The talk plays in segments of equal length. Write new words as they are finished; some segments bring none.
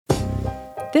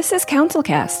This is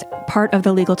CounselCast, part of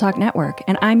the Legal Talk Network,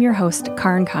 and I'm your host,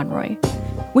 Karen Conroy.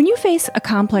 When you face a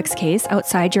complex case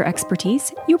outside your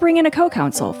expertise, you bring in a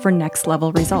co-counsel for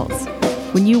next-level results.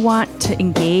 When you want to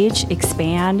engage,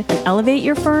 expand, and elevate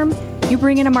your firm, you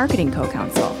bring in a marketing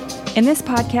co-counsel. In this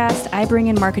podcast, I bring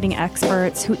in marketing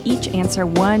experts who each answer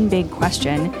one big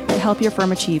question to help your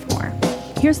firm achieve more.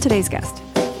 Here's today's guest.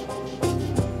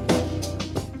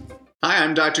 Hi,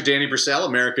 I'm Dr. Danny Brassell,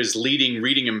 America's leading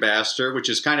reading ambassador, which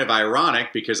is kind of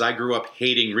ironic because I grew up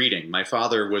hating reading. My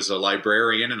father was a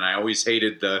librarian, and I always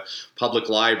hated the public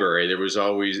library. It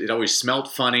always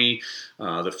smelled funny.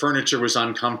 The furniture was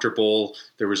uncomfortable.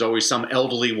 There was always some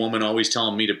elderly woman always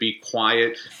telling me to be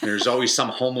quiet. There's always some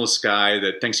homeless guy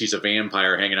that thinks he's a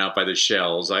vampire hanging out by the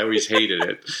shelves. I always hated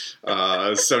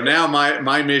it. So now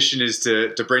my mission is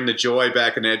to bring the joy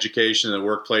back in education in the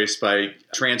workplace by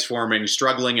transforming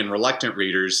struggling and reluctant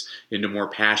readers into more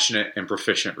passionate and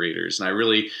proficient readers. And I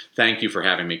really thank you for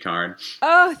having me, Karen.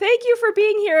 Oh, thank you for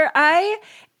being here. I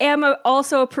am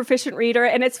also a proficient reader,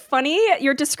 and it's funny,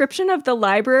 your description of the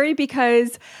library,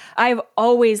 because I've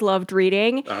always loved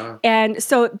reading, and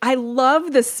so I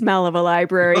love the smell of a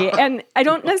library, and I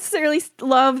don't necessarily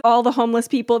love all the homeless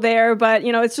people there, but,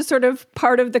 you know, it's just sort of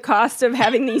part of the cost of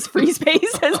having these free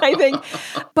spaces, I think.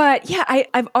 But yeah,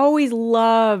 I've always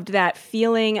loved that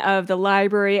feeling of the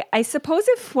library. I suppose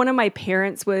if one of my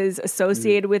parents was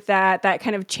associated with that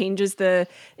kind of changes the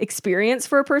experience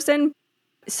for a person.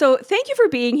 So thank you for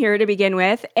being here to begin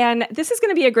with. And this is going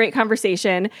to be a great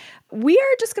conversation. We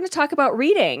are just going to talk about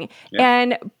reading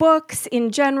and books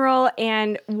in general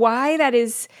and why that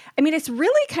is. I mean, it's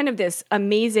really kind of this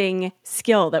amazing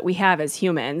skill that we have as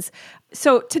humans.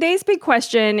 So today's big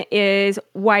question is,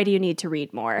 why do you need to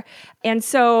read more? And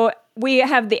so we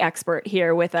have the expert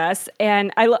here with us,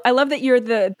 and I love that you're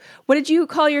what did you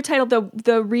call your title?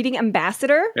 The reading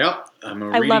ambassador? Yep, I'm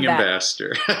a reading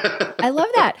ambassador. I love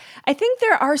that. I think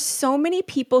there are so many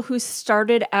people who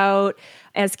started out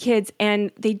as kids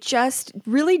and they just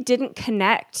really didn't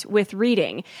connect with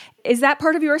reading. Is that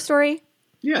part of your story?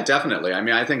 Yeah, definitely. I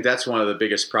mean, I think that's one of the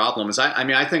biggest problems.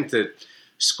 I think that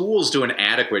schools do an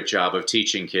adequate job of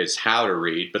teaching kids how to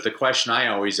read, but the question I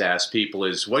always ask people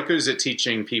is, what good is it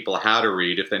teaching people how to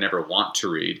read if they never want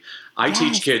to read? I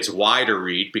teach kids why to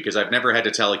read because I've never had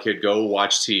to tell a kid, go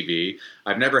watch TV.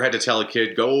 I've never had to tell a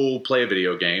kid, go play a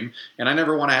video game. And I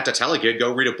never want to have to tell a kid,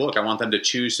 go read a book. I want them to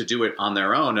choose to do it on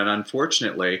their own. And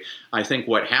unfortunately, I think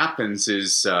what happens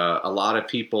is a lot of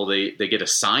people, they get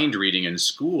assigned reading in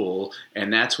school.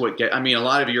 And that's what a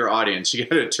lot of your audience, you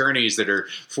get attorneys that are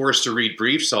forced to read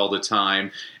briefs all the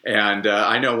time. And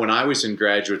I know when I was in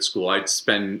graduate school, I'd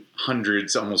spend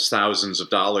hundreds, almost thousands of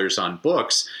dollars on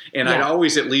books. And I'd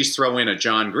always at least throw in a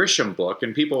John Grisham book.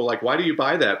 And people were like, why do you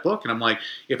buy that book? And I'm like,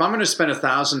 if I'm going to spend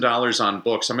 $1,000 on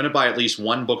books, I'm going to buy at least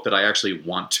one book that I actually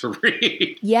want to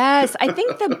read. Yes, I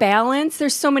think the balance,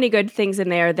 there's so many good things in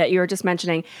there that you were just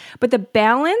mentioning. But the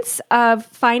balance of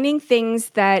finding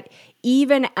things that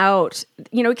even out,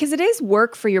 you know, because it is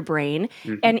work for your brain,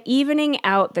 and evening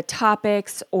out the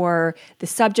topics or the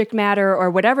subject matter or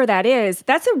whatever that is,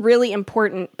 that's a really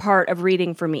important part of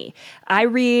reading for me. I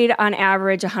read on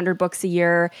average 100 books a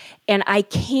year, and I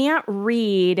can't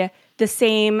read the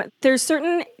same. There's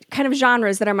certain kind of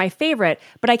genres that are my favorite,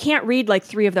 but I can't read like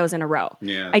 3 of those in a row.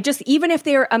 Yeah. Even if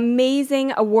they're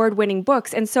amazing award-winning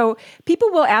books. And so people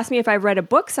will ask me if I've read a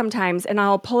book sometimes, and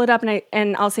I'll pull it up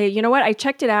and I'll say, you know what, I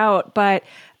checked it out, but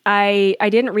I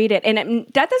didn't read it. And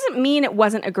that doesn't mean it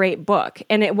wasn't a great book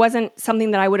and it wasn't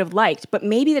something that I would have liked, but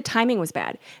maybe the timing was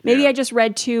bad. Maybe I just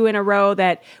read 2 in a row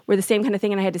that were the same kind of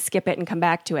thing and I had to skip it and come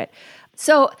back to it.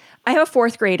 So I have a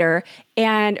 4th grader,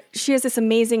 and she has this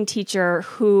amazing teacher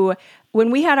who,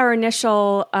 when we had our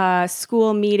initial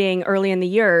school meeting early in the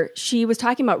year, she was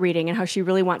talking about reading and how she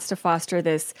really wants to foster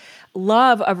this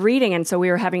love of reading. And so we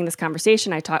were having this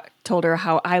conversation. I told her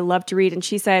how I love to read. And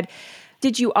she said,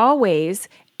 did you always?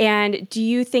 And do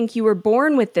you think you were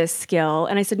born with this skill?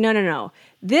 And I said, no.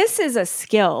 This is a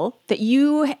skill that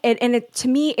to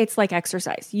me, it's like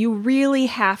exercise. You really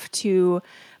have to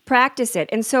practice it.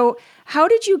 And so how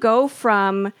did you go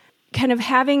from kind of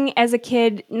having, as a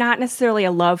kid, not necessarily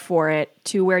a love for it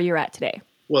to where you're at today?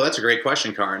 Well, that's a great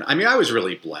question, Karen. I mean, I was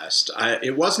really blessed.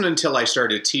 It wasn't until I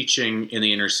started teaching in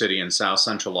the inner city in South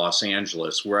Central Los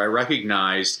Angeles where I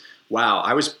recognized, wow,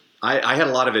 I had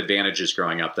a lot of advantages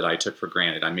growing up that I took for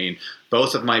granted. I mean,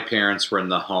 Both of my parents were in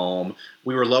the home.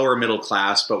 We were lower middle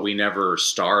class, but we never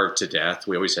starved to death.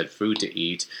 We always had food to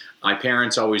eat. My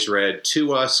parents always read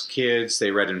to us kids.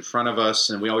 They read in front of us,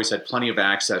 and we always had plenty of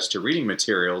access to reading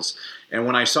materials. And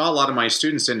when I saw a lot of my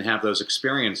students didn't have those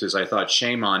experiences, I thought,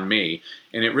 shame on me.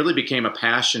 And it really became a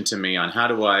passion to me on how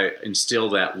do I instill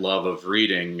that love of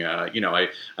reading. I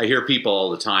hear people all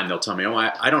the time, they'll tell me,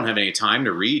 I don't have any time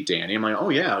to read, Danny. I'm like, oh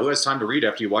yeah, who has time to read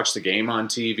after you watch the game on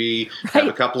TV, have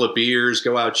a couple of beers,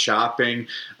 go out shopping?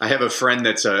 I have a friend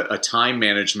that's a time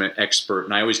management expert,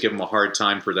 and I always give him a hard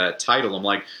time for that title. I'm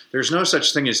like, there's no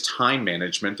such thing as time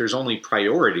management. There's only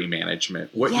priority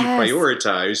management. What you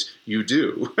prioritize, you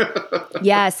do.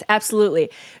 Yes, absolutely.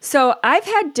 So I've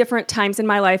had different times in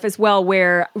my life as well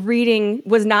where reading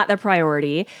was not the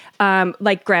priority,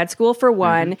 like grad school for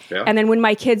one, and then when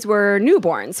my kids were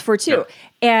newborns for two. Yeah.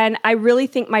 And I really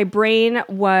think my brain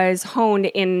was honed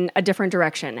in a different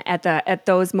direction at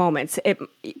those moments.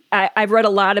 I've read a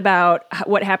lot about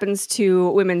what happens to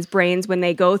women's brains when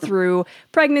they go through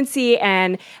pregnancy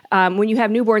and when you have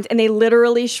newborns, and they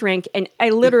literally shrink. And I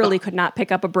literally could not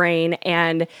pick up a brain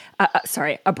and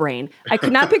a brain. I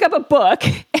could not pick up a book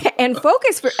and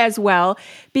focus as well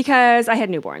because I had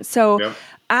newborns. So.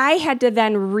 I had to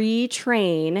then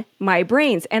retrain my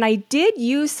brains. And I did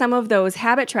use some of those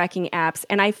habit tracking apps.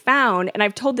 And I found, and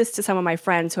I've told this to some of my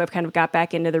friends who have kind of got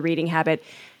back into the reading habit,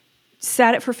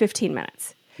 set it for 15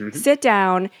 minutes. Mm-hmm. Sit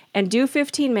down and do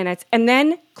 15 minutes and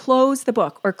then close the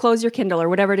book or close your Kindle or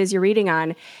whatever it is you're reading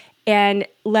on and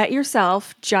let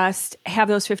yourself just have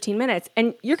those 15 minutes.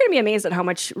 And you're going to be amazed at how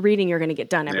much reading you're going to get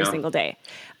done every single day.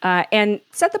 And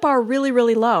set the bar really,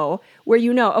 really low where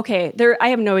okay, I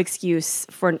have no excuse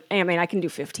I can do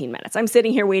 15 minutes. I'm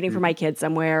sitting here waiting for my kid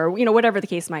somewhere, whatever the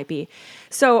case might be.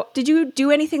 So did you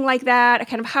do anything like that?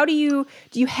 Kind of how do you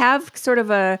have sort of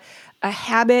a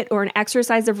habit or an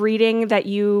exercise of reading that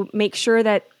you make sure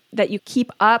that you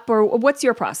keep up, or what's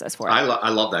your process for it? I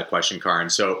love that question, Karen.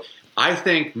 So I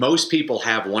think most people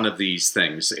have one of these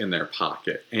things in their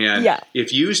pocket. And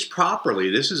if used properly,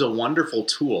 this is a wonderful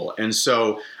tool. And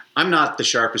so I'm not the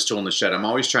sharpest tool in the shed. I'm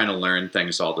always trying to learn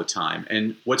things all the time.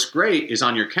 And what's great is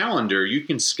on your calendar, you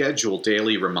can schedule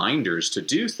daily reminders to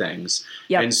do things.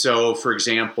 Yep. And so, for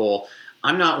example,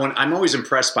 I'm always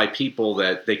impressed by people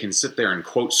that they can sit there and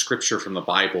quote scripture from the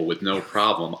Bible with no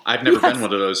problem. I've never been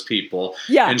one of those people.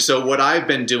 Yeah. And so what I've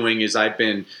been doing is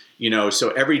so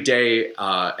every day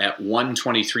at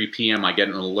 1:23 p.m. I get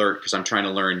an alert because I'm trying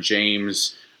to learn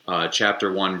James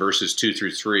chapter 1, verses 2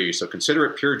 through 3. So consider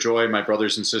it pure joy, my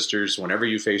brothers and sisters, whenever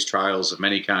you face trials of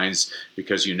many kinds,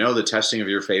 because you know the testing of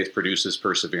your faith produces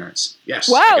perseverance. Yes.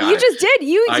 Wow, you just did.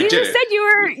 You just said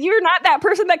you're not that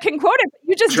person that can quote it.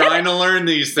 You just trying to learn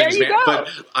these things, man. But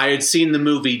I had seen the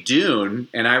movie Dune,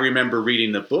 and I remember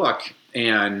reading the book,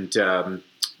 and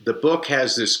the book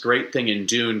has this great thing in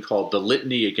Dune called the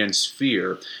Litany Against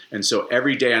Fear. And so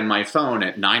every day on my phone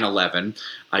at 9:11,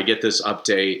 I get this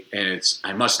update, and it's,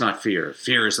 I must not fear.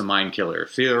 Fear is the mind killer.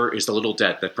 Fear is the little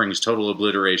debt that brings total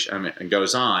obliteration, and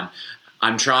goes on.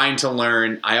 I'm trying to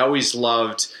learn. I always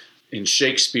loved in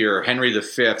Shakespeare, Henry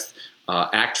V,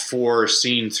 Act 4,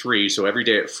 Scene 3. So every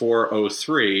day at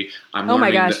 4:03,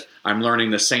 I'm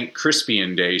learning the St.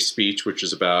 Crispian Day speech, which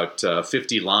is about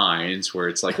 50 lines, where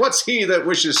it's like, "What's he that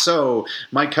wishes so?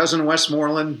 My cousin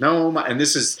Westmoreland? No." And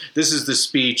this is the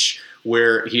speech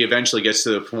where he eventually gets to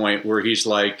the point where he's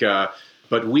like,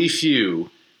 "But we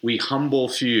few, we humble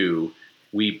few,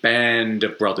 we band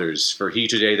of brothers, for he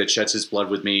today that sheds his blood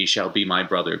with me shall be my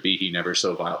brother, be he never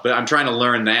so vile." But I'm trying to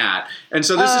learn that. And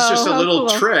so this is just a little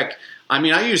trick. I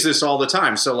mean, I use this all the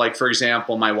time. So, like, for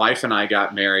example, my wife and I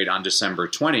got married on December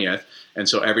 20th. And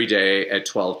so every day at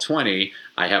 12:20,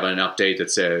 I have an update that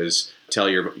says, "Tell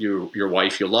your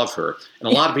wife you love her." And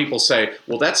a lot of people say,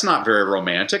 "Well, that's not very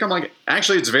romantic." I'm like,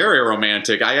 actually, it's very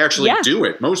romantic. I actually do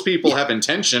it. Most people have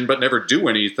intention but never do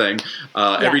anything.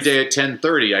 Every day at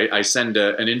 10:30, I send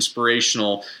an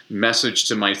inspirational message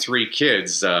to my 3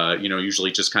 kids,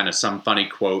 usually just kind of some funny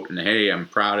quote, and, "Hey, I'm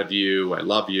proud of you. I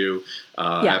love you.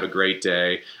 Have a great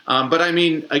day." But I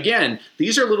mean, again,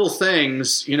 these are little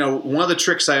things. One of the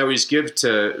tricks I always give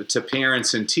to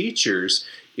parents and teachers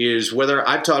is, whether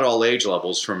I've taught all age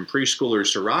levels from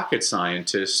preschoolers to rocket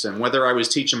scientists, and whether I was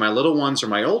teaching my little ones or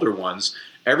my older ones,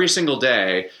 every single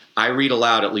day I read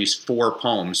aloud at least 4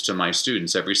 poems to my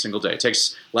students every single day. It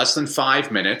takes less than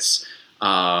 5 minutes.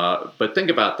 But think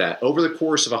about that. Over the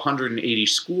course of 180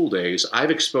 school days,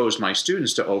 I've exposed my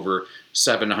students to over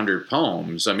 700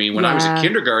 poems. I mean, when I was a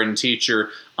kindergarten teacher,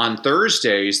 on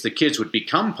Thursdays, the kids would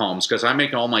become poems because I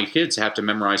make all my kids have to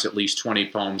memorize at least 20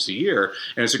 poems a year.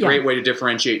 And it's a great way to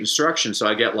differentiate instruction. So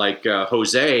I get like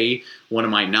Jose, one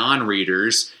of my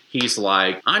non-readers. He's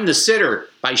like, I'm the Sitter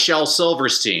by Shel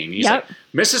Silverstein. He's like,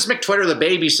 Mrs. McTwitter, the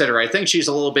babysitter, I think she's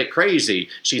a little bit crazy.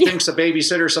 She thinks the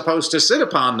babysitter's supposed to sit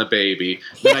upon the baby.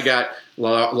 Then I got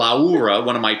Laura,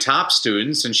 one of my top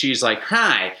students, and she's like,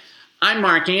 hi, I'm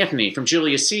Mark Antony from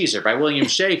Julius Caesar by William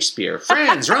Shakespeare.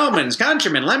 Friends, Romans,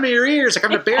 countrymen, lend me your ears. I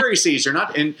come to bury Caesar.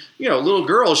 Little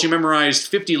girl, she memorized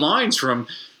 50 lines from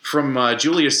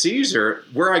Julius Caesar.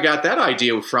 Where I got that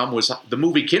idea from was the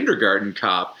movie Kindergarten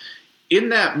Cop. In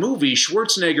that movie,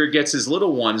 Schwarzenegger gets his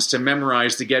little ones to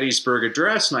memorize the Gettysburg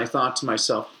Address, and I thought to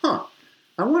myself, I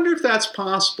wonder if that's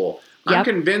possible.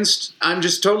 I'm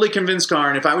just totally convinced,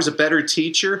 Karen, if I was a better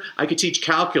teacher, I could teach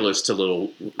calculus to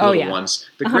little ones.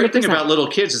 The great 100%. Thing about little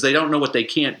kids is they don't know what they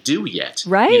can't do yet.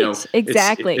 Right,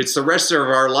 exactly. It's the rest of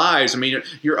our lives. I mean,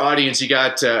 your audience, you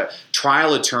got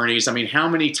trial attorneys. I mean, how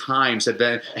many times have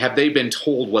they been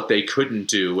told what they couldn't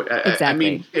do? Exactly. I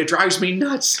mean, it drives me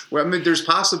nuts. I mean, there's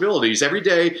possibilities. Every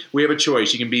day we have a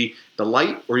choice. You can be the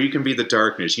light or you can be the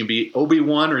darkness. You can be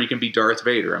Obi-Wan or you can be Darth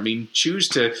Vader. I mean, choose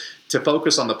to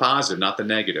focus on the positive, not the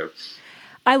negative.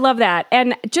 I love that.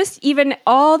 And just even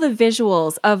all the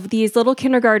visuals of these little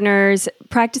kindergartners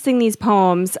practicing these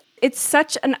poems, it's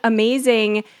such an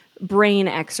amazing brain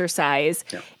exercise.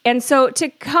 Yeah. And so to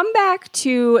come back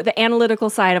to the analytical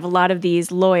side of a lot of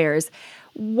these lawyers,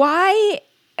 why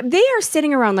they are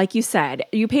sitting around, like you said,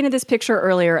 you painted this picture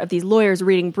earlier of these lawyers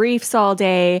reading briefs all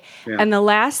day. Yeah. And the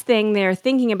last thing they're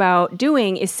thinking about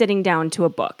doing is sitting down to a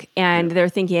book. And they're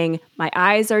thinking, my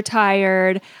eyes are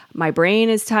tired. My brain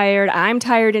is tired. I'm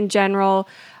tired in general.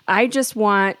 I just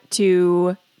want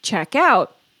to check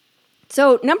out.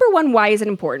 So number one, why is it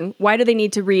important? Why do they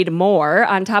need to read more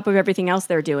on top of everything else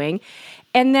they're doing?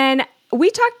 And then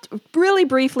we talked really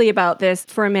briefly about this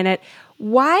for a minute.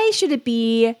 Why should it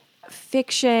be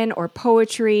fiction or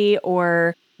poetry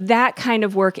or that kind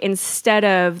of work instead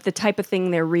of the type of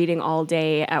thing they're reading all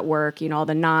day at work, all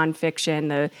the nonfiction,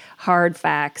 the hard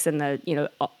facts, and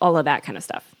the, all of that kind of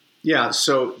stuff? Yeah,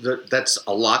 so that's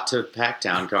a lot to pack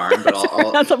down, Karen.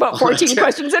 But that's about 14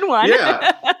 questions in one.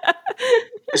 Yeah.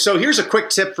 So here's a quick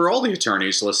tip for all the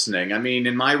attorneys listening. I mean,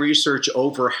 in my research,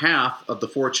 over half of the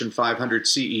Fortune 500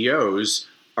 CEOs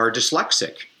are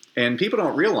dyslexic. And people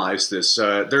don't realize this.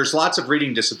 There's lots of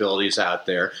reading disabilities out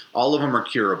there. All of them are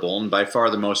curable, and by far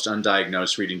the most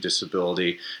undiagnosed reading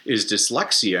disability is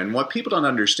dyslexia. And what people don't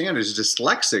understand is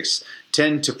dyslexics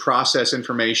tend to process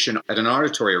information at an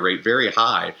auditory rate very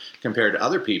high compared to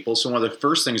other people. So one of the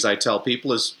first things I tell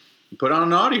people is put on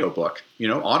an audiobook.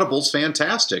 Audible's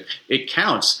fantastic. It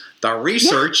counts. The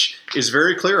research is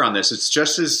very clear on this. It's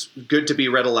just as good to be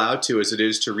read aloud to as it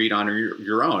is to read on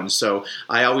your own. So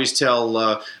I always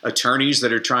tell attorneys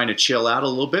that are trying to chill out a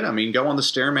little bit, go on the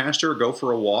Stairmaster or go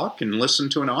for a walk and listen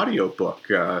to an audiobook.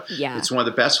 It's one of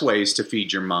the best ways to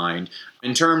feed your mind.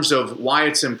 In terms of why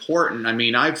it's important,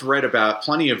 I've read about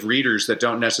plenty of readers that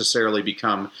don't necessarily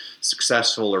become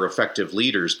successful or effective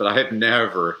leaders, but I have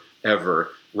never,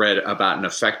 ever read about an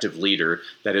effective leader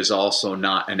that is also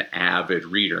not an avid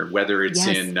reader, whether it's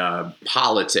in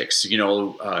politics.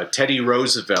 Teddy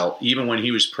Roosevelt, even when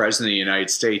he was president of the United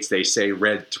States, they say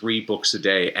read 3 books a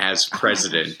day as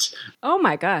president. Oh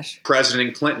my gosh.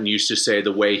 President Clinton used to say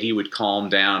the way he would calm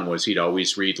down was he'd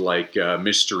always read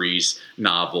mysteries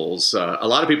novels. A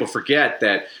lot of people forget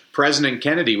that President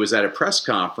Kennedy was at a press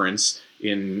conference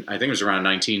in, I think it was around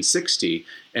 1960,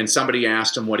 and somebody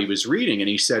asked him what he was reading, and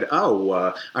he said,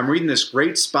 I'm reading this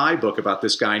great spy book about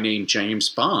this guy named James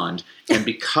Bond, and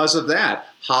because of that,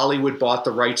 Hollywood bought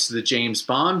the rights to the James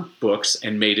Bond books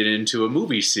and made it into a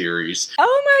movie series.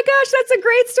 Oh my gosh, that's a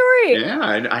great story.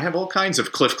 Yeah, and I have all kinds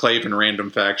of Cliff Clavin random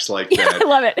facts like that. I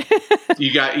love it.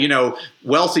 You got,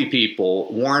 wealthy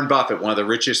people. Warren Buffett, one of the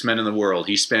richest men in the world,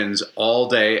 he spends all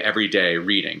day, every day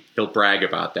reading. He'll brag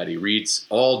about that. He reads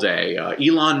all day.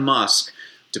 Elon Musk,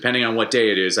 depending on what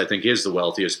day it is, I think is the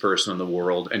wealthiest person in the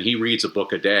world, and he reads a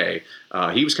book a day.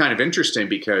 He was kind of interesting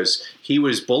because he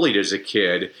was bullied as a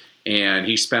kid, and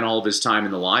he spent all of his time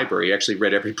in the library. He actually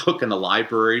read every book in the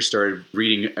library, started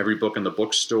reading every book in the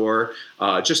bookstore,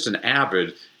 just an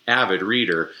avid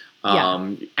reader.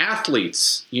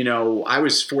 Athletes, I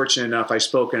was fortunate enough, I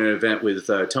spoke at an event with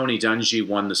Tony Dungy,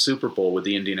 won the Super Bowl with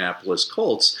the Indianapolis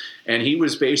Colts, and he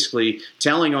was basically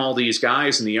telling all these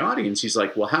guys in the audience, he's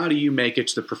like, well, how do you make it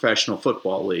to the Professional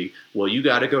Football League? Well, you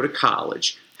got to go to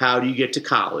college. how do you get to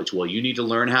college? Well, you need to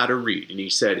learn how to read. And he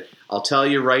said, I'll tell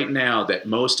you right now that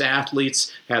most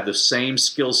athletes have the same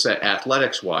skill set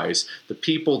athletics-wise. The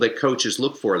people that coaches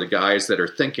look for are the guys that are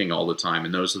thinking all the time,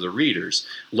 and those are the readers.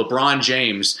 LeBron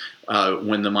James,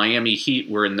 when the Miami Heat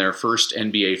were in their first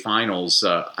NBA Finals,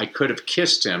 I could have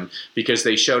kissed him because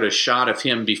they showed a shot of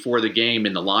him before the game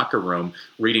in the locker room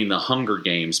reading The Hunger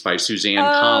Games by Suzanne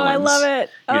Collins. I love it.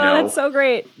 That's so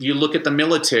great. You look at the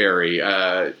military.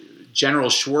 General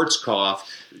Schwarzkopf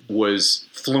was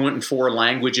fluent in 4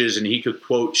 languages, and he could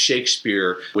quote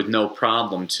Shakespeare with no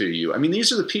problem to you. I mean, these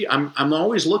are the people. I'm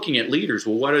always looking at leaders.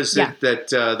 Well, what is it that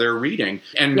they're reading?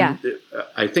 And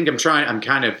I think I'm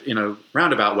kind of in a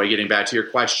roundabout way getting back to your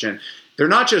question. They're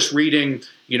not just reading,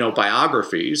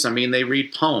 biographies. I mean, they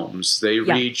read poems. They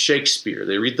read Shakespeare.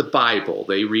 They read the Bible.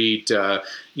 They read, and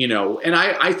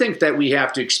I think that we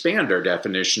have to expand our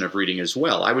definition of reading as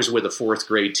well. I was with a 4th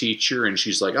grade teacher, and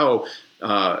she's like,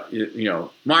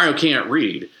 Mario can't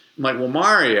read. I'm like, well,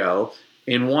 Mario,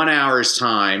 in 1 hour's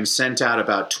time, sent out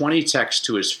about 20 texts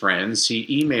to his friends.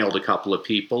 He emailed a couple of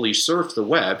people. He surfed the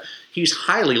web. He's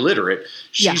highly literate.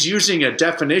 She's using a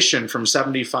definition from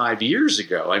 75 years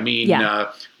ago. I mean, I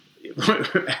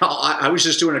was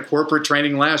just doing a corporate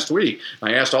training last week.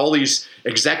 I asked all these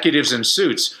executives in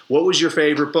suits, what was your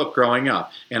favorite book growing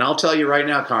up? And I'll tell you right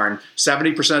now, Karen,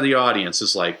 70% of the audience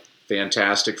is like,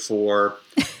 Fantastic Four,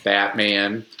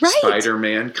 Batman,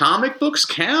 Spider-Man. Comic books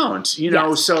count,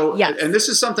 and this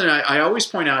is something I always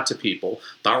point out to people.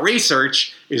 The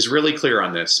research is really clear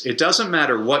on this. It doesn't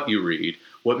matter what you read.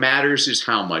 What matters is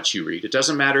how much you read. It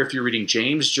doesn't matter if you're reading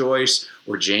James Joyce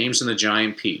or James and the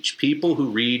Giant Peach. People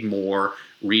who read more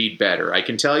read better. I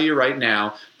can tell you right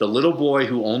now, the little boy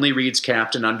who only reads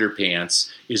Captain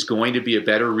Underpants is going to be a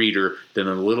better reader than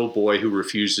the little boy who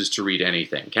refuses to read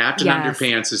anything. Captain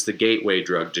Underpants is the gateway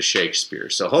drug to Shakespeare.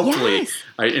 So hopefully,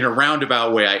 in a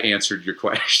roundabout way, I answered your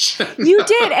question. You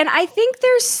did. And I think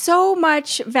there's so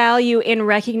much value in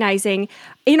recognizing,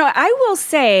 I will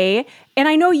say, and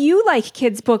I know you like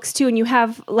kids' books too, and you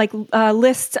have like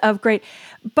lists of great,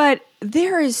 but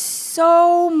there is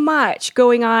so much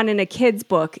going on in a kid's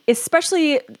book,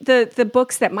 especially the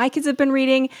books that my kids have been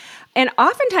reading. And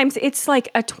oftentimes it's like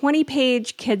a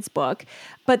 20-page kid's book,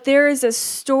 but there is a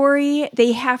story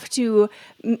they have to,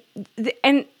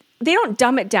 and they don't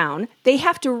dumb it down. They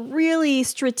have to really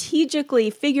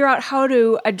strategically figure out how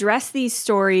to address these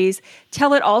stories,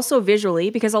 tell it also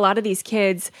visually, because a lot of these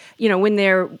kids, when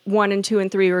they're 1 and 2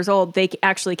 and 3 years old, they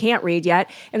actually can't read yet.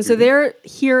 And so they're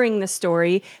hearing the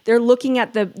story, they're looking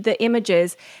at the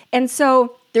images. And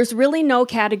so there's really no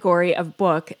category of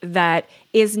book that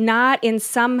is not in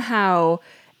somehow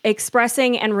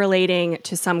expressing and relating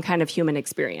to some kind of human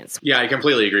experience. Yeah, I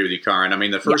completely agree with you, Karen. I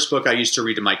mean, the first book I used to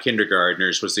read to my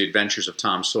kindergartners was The Adventures of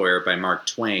Tom Sawyer by Mark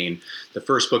Twain. The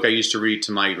first book I used to read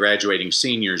to my graduating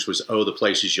seniors was Oh, the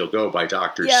Places You'll Go by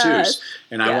Dr. Seuss.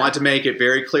 And I want to make it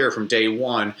very clear from day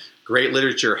one, great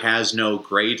literature has no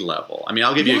grade level. I mean,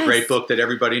 I'll give you a great book that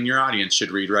everybody in your audience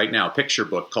should read right now, a picture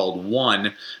book called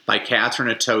One by Catherine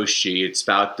Atoshi. It's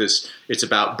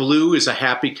about blue is a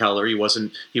happy color. He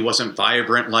wasn't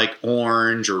vibrant like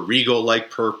orange or regal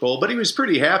like purple, but he was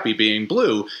pretty happy being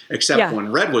blue, except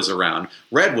when red was around.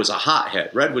 Red was a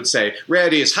hothead. Red would say,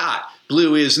 red is hot,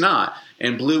 blue is not.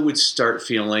 And blue would start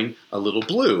feeling a little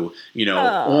blue.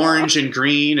 Orange and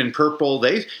green and purple,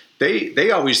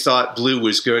 they always thought blue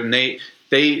was good, and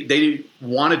they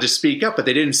wanted to speak up, but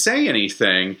they didn't say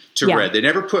anything to red. They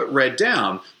never put red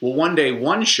down. Well, one day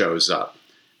one shows up,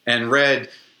 and red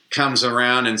comes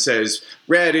around and says,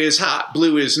 red is hot,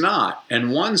 blue is not.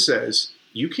 And one says,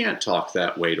 you can't talk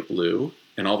that way to blue.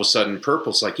 And all of a sudden,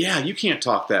 purple's like, yeah, you can't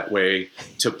talk that way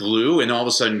to blue. And all of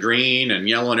a sudden, green and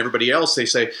yellow and everybody else, they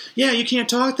say, yeah, you can't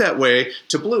talk that way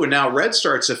to blue. And now red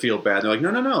starts to feel bad. They're like,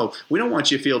 no, we don't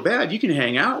want you to feel bad. You can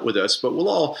hang out with us, but we'll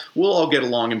all get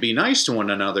along and be nice to one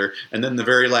another. And then the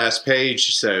very last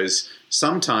page says,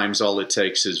 sometimes all it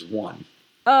takes is one.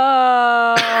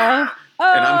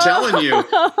 And I'm telling you, if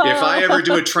I ever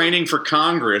do a training for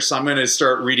Congress, I'm going to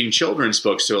start reading children's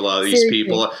books to a lot of these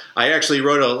people. I actually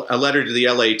wrote a letter to the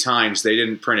LA Times. They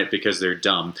didn't print it because they're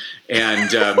dumb.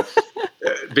 And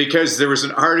because there was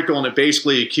an article and it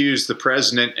basically accused the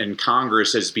president and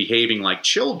Congress as behaving like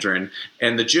children.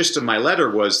 And the gist of my letter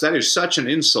was that is such an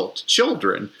insult to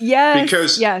children.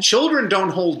 Because children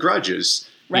don't hold grudges.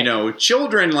 Right.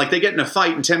 Children, like, they get in a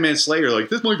fight and 10 minutes later, like,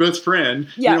 this is my best friend.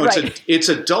 It's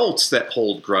adults that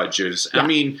hold grudges. I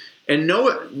mean, and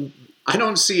I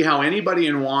don't see how anybody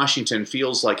in Washington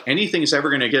feels like anything's ever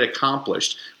going to get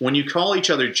accomplished when you call each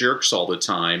other jerks all the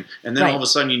time, and then all of a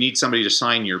sudden you need somebody to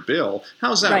sign your bill.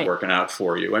 How's that working out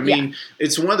for you? I mean,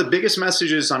 it's one of the biggest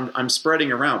messages I'm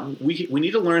spreading around. We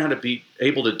need to learn how to be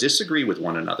able to disagree with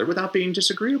one another without being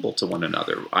disagreeable to one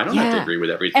another. I don't have to agree with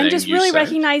everything. And just really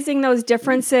recognizing those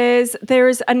differences.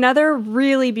 There's another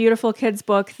really beautiful kids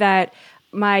book that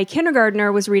my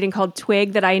kindergartner was reading called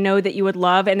Twig that I know that you would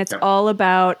love, and it's all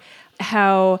about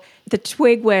how the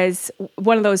twig was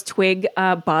one of those twig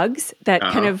bugs that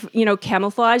kind of,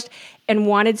 camouflaged and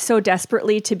wanted so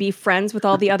desperately to be friends with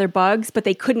all the other bugs, but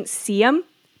they couldn't see him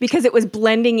because it was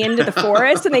blending into the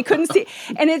forest and they couldn't see.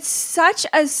 And it's such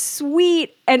a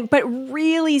sweet but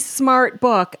really smart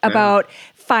book about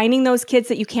finding those kids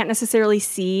that you can't necessarily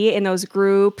see in those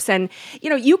groups. And,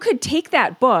 you could take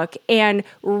that book and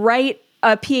write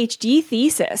a PhD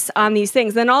thesis on these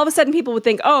things, then all of a sudden people would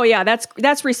think, oh yeah,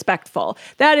 that's respectful.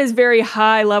 That is very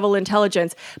high level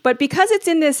intelligence. But because it's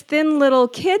in this thin little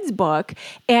kids book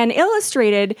and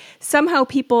illustrated, somehow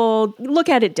people look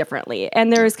at it differently.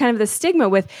 And there's kind of the stigma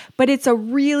but it's a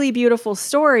really beautiful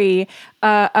story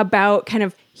about kind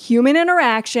of human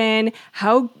interaction,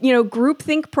 how,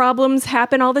 groupthink problems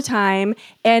happen all the time.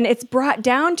 And it's brought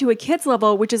down to a kid's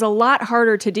level, which is a lot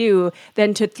harder to do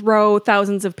than to throw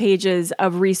thousands of pages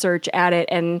of research at it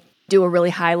and do a really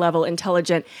high level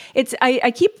intelligent.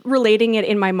 I keep relating it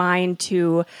in my mind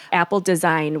to Apple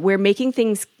design, where making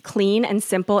things clean and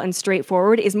simple and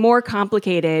straightforward is more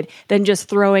complicated than just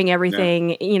throwing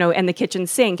everything, and the kitchen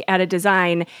sink at a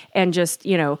design and just,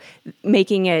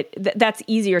 making it, that's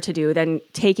easier to do than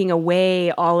taking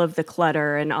away all of the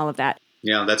clutter and all of that.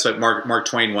 Yeah, that's what Mark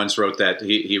Twain once wrote that.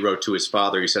 He wrote to his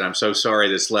father. He said, I'm so sorry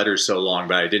this letter's so long,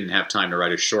 but I didn't have time to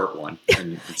write a short one.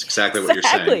 And it's exactly what you're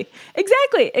saying.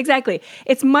 Exactly.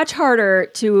 It's much harder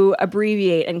to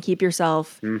abbreviate and keep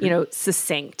yourself,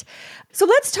 succinct. So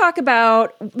let's talk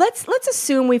about, let's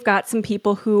assume we've got some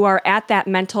people who are at that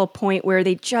mental point where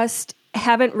they just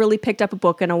haven't really picked up a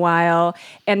book in a while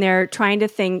and they're trying to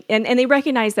think and they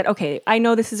recognize that, okay, I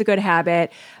know this is a good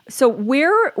habit. So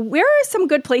where are some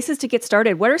good places to get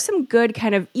started? What are some good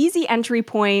kind of easy entry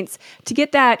points to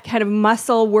get that kind of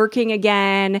muscle working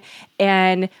again?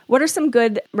 And what are some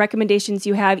good recommendations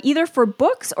you have either for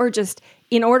books or just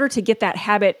in order to get that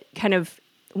habit kind of,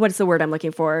 what's the word I'm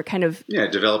looking for? Kind of... Yeah,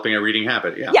 developing a reading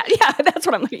habit, yeah. Yeah, that's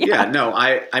what I'm looking at. Yeah, no,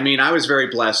 I was very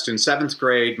blessed. In 7th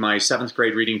grade, my 7th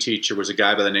grade reading teacher was a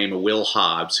guy by the name of Will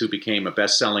Hobbs, who became a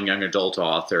best-selling young adult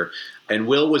author. And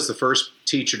Will was the first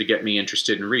teacher to get me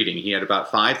interested in reading. He had about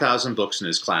 5,000 books in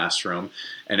his classroom.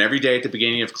 And every day at the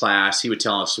beginning of class, he would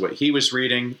tell us what he was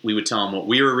reading. We would tell him what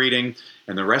we were reading.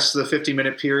 And the rest of the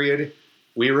 50-minute period,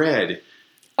 we read.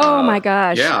 Oh my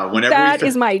gosh! Yeah, that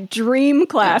is my dream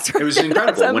class. It was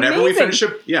incredible. Whenever we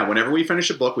finish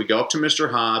a book, we go up to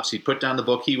Mr. Hobbs. He'd put down the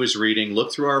book he was reading,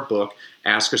 look through our book,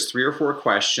 ask us 3 or 4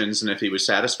 questions, and if he was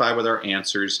satisfied with our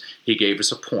answers, he gave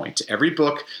us a point. Every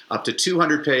book up to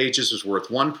 200 pages was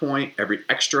worth 1 point. Every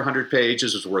extra 100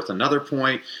 pages was worth another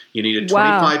point. You needed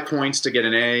 25 points to get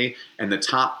an A, and the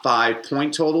top 5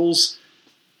 point totals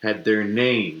had their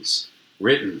names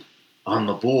written on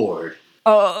the board.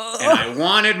 Oh. And I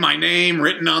wanted my name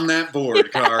written on that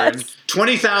board, Karen.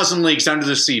 20,000 Leagues Under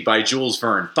the Sea by Jules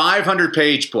Verne.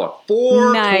 500-page book.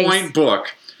 4-point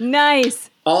book. Nice.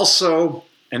 Also,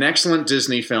 an excellent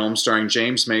Disney film starring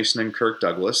James Mason and Kirk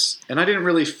Douglas. And I didn't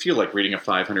really feel like reading a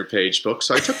 500-page book,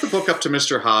 so I took the book up to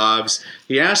Mr. Hobbs.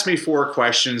 He asked me 4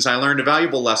 questions. I learned a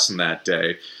valuable lesson that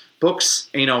day. Books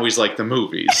ain't always like the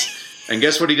movies. And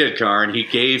guess what he did, Karen? He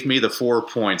gave me the 4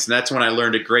 points. And that's when I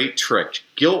learned a great trick.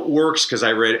 Guilt works because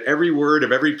I read every word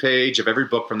of every page of every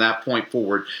book from that point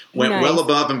forward. Went well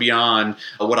above and beyond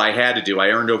what I had to do. I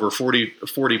earned over 40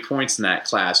 points in that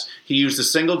class. He used the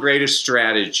single greatest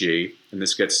strategy, and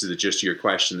this gets to the gist of your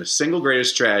question, the single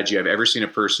greatest strategy I've ever seen a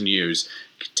person use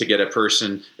to get a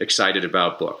person excited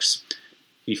about books.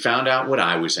 He found out what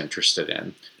I was interested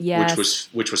in,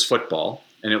 which was football.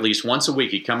 And at least once a week,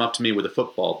 he'd come up to me with a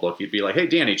football book. He'd be like, hey,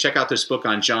 Danny, check out this book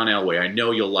on John Elway. I know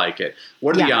you'll like it.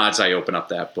 What are the odds I open up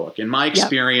that book? In my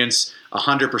experience,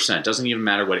 100%. Doesn't even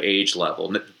matter what age level.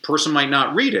 And the person might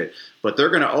not read it, but they're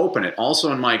going to open it.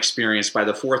 Also, in my experience, by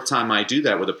the 4th time I do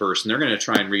that with a person, they're going to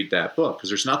try and read that book. Because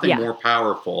there's nothing more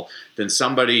powerful than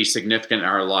somebody significant in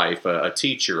our life, a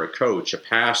teacher, a coach, a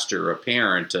pastor, a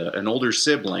parent, an older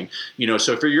sibling.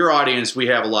 So for your audience, we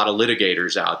have a lot of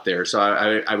litigators out there. So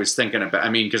I was thinking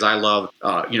about, because I love,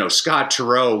 Scott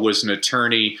Turow was an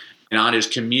attorney, and on his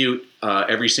commute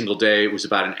every single day. It was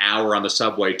about an hour on the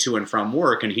subway to and from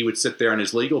work, and he would sit there on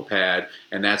his legal pad,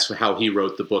 and that's how he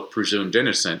wrote the book Presumed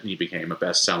Innocent, and he became a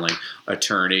best-selling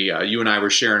attorney. You and I were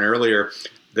sharing earlier,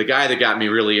 the guy that got me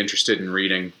really interested in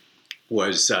reading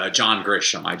was John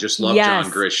Grisham. I just love John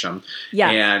Grisham.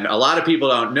 Yes. And a lot of people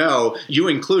don't know, you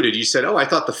included, you said, I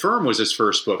thought The Firm was his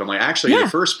first book. I'm like, actually, the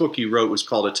first book he wrote was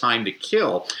called A Time to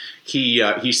Kill.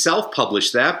 He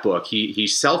self-published that book. He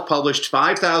self-published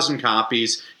 5,000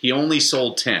 copies. He only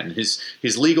sold 10.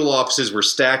 His legal offices were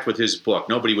stacked with his book.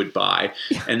 Nobody would buy.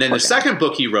 And then the second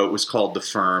book he wrote was called The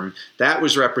Firm. That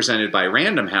was represented by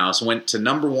Random House, went to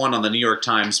 #1 on the New York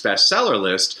Times bestseller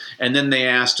list. And then they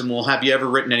asked him, well, have you ever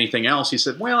written anything else? He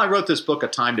said, well, I wrote this book, A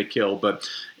Time to Kill, but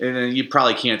you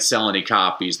probably can't sell any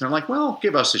copies. And they're like, well,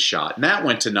 give us a shot. And that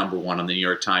went to #1 on the New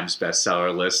York Times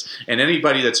bestseller list. And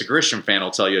anybody that's a Grisham fan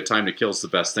will tell you A Time to Kill is the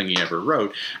best thing he ever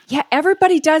wrote. Yeah,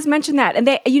 everybody does mention that. And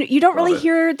you don't really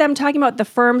hear them talking about The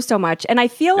Firm so much. And I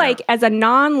feel like as a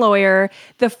non-lawyer,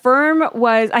 The Firm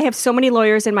I have so many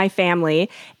lawyers in my family.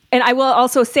 And I will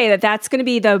also say that that's going to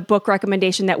be the book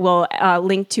recommendation that we'll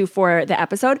link to for the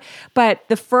episode. But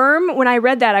The Firm, when I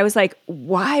read that, I was like,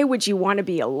 why would you want to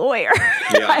be a lawyer?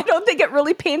 Yeah. I don't think it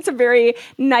really paints a very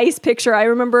nice picture. I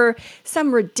remember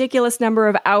some ridiculous number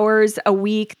of hours a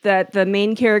week that the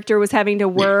main character was having to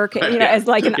work, as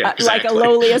like like a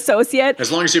lowly associate.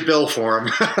 As long as you bill for him.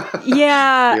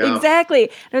 Yeah, exactly.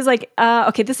 And I was like,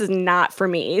 okay, this is not for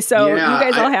me. So you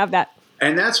guys all have that.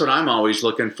 And that's what I'm always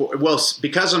looking for. Well,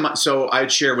 because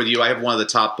I'd share with you, I have one of the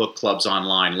top book clubs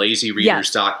online,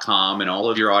 lazyreaders.com, and all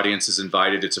of your audience is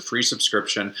invited. It's a free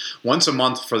subscription. Once a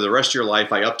month for the rest of your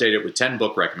life, I update it with 10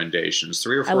 book recommendations,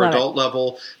 3 or 4 adult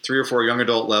level, 3 or 4 young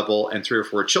adult level, and 3 or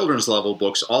 4 children's level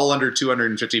books, all under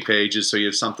 250 pages, so you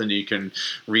have something you can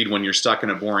read when you're stuck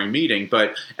in a boring meeting.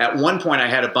 But at one point, I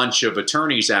had a bunch of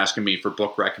attorneys asking me for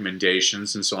book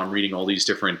recommendations, and so I'm reading all these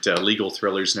different legal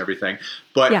thrillers and everything.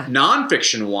 But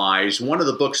nonfiction-wise, one of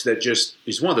the books that just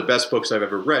is one of the best books I've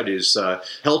ever read is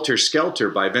Helter Skelter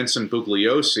by Vincent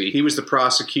Bugliosi. He was the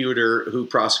prosecutor who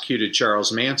prosecuted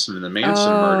Charles Manson in the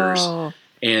Manson murders.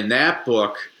 And that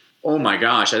book, oh my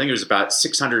gosh, I think it was about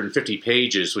 650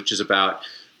 pages, which is about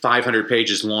 500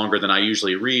 pages longer than I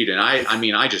usually read. And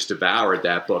I just devoured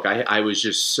that book. I was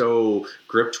just so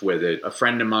gripped with it. A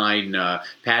friend of mine,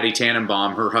 Patty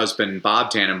Tannenbaum, her husband,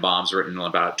 Bob Tannenbaum's written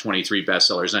about 23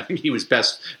 bestsellers. And I think he was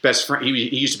best friend.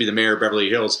 He used to be the mayor of Beverly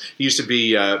Hills. He used to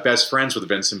be best friends with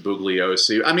Vincent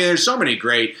Bugliosi. I mean, there's so many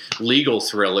great legal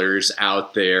thrillers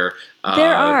out there.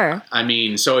 There are. I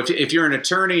mean, so if you're an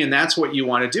attorney and that's what you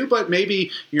want to do, but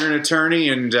maybe you're an attorney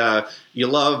and you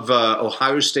love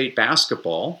Ohio State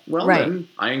basketball, well, then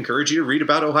I encourage you to read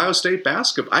about Ohio State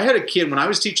basketball. I had a kid, when I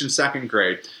was teaching second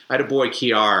grade, I had a boy,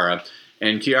 Kiara,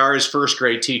 and Kiara's first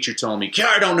grade teacher told me,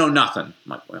 Kiara don't know nothing. I'm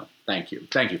like, well, thank you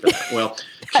for that. Well,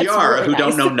 Kiara, really who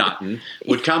don't know nothing,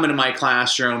 would come into my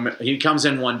classroom. He comes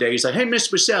in one day, he's like, hey, Miss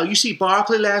Brassell, you see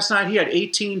Barkley last night? He had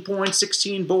 18 points,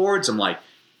 16 boards. I'm like,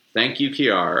 thank you,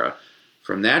 Kiara.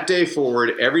 From that day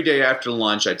forward, every day after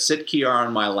lunch, I'd sit Kiara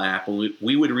on my lap, and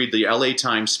we would read the LA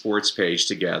Times sports page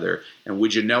together. And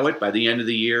would you know it, by the end of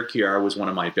the year, Kiara was one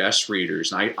of my best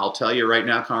readers. And I'll tell you right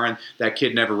now, Karen, that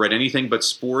kid never read anything but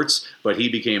sports, but he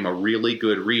became a really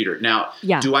good reader. Now,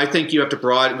 do I think you have to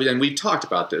broaden, and we've talked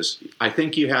about this, I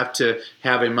think you have to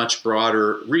have a much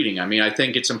broader reading. I mean, I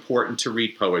think it's important to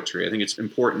read poetry. I think it's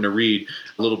important to read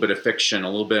a little bit of fiction, a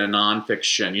little bit of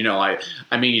nonfiction. You know,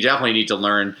 I mean, you definitely need to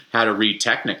learn how to read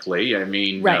technically. I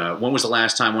mean, when was the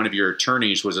last time one of your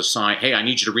attorneys was assigned, hey, I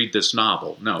need you to read this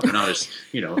novel? No, they're not as,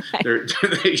 you know,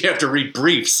 you have to read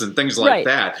briefs and things like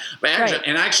that. But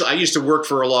actually, I used to work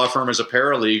for a law firm as a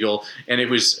paralegal, and it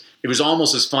was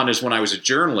almost as fun as when I was a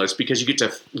journalist because you get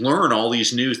to learn all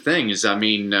these new things. I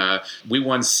mean,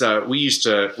 we used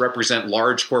to represent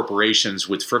large corporations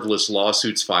with frivolous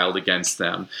lawsuits filed against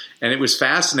them, and it was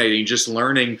fascinating just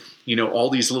learning, you know, all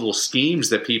these little schemes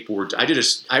that people were.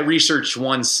 I researched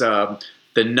once the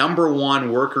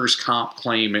 #1 workers' comp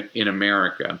claim in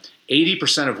America.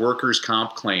 80% of workers'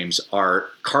 comp claims are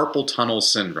carpal tunnel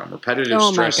syndrome, repetitive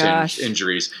stress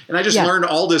injuries. And I just learned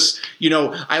all this. You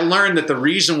know, I learned that the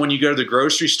reason when you go to the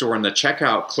grocery store and the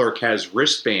checkout clerk has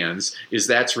wristbands is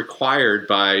that's required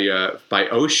by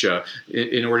OSHA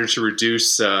in order to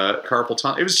reduce carpal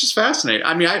tunnel. It was just fascinating.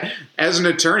 I mean, as an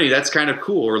attorney, that's kind of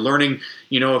cool. Or learning,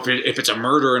 you know, if it's a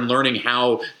murder and learning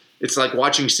how. It's like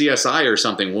watching CSI or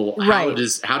something. Well, how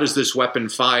does this weapon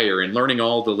fire, and learning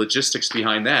all the logistics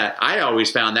behind that. I always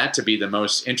found that to be the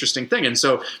most interesting thing. And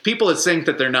so people that think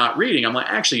that they're not reading, I'm like,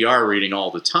 actually, you are reading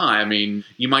all the time. I mean,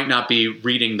 you might not be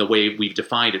reading the way we've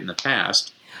defined it in the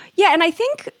past. Yeah, and I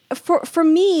think for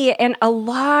me and a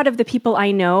lot of the people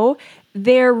I know,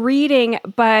 they're reading,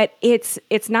 but it's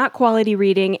not quality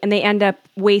reading, and they end up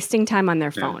wasting time on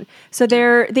their phone. So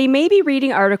they may be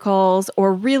reading articles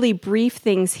or really brief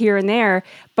things here and there,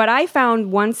 but I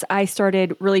found once I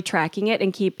started really tracking it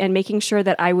and making sure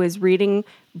that I was reading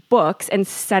books and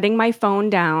setting my phone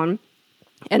down.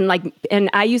 And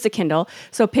I use a Kindle,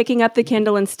 so picking up the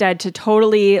Kindle instead to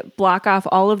totally block off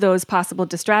all of those possible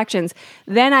distractions,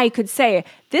 then I could say,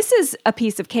 this is a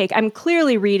piece of cake. I'm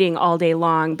clearly reading all day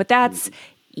long, but that's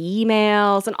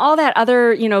emails and all that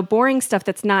other, boring stuff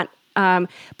that's not.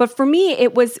 But for me,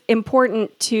 it was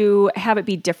important to have it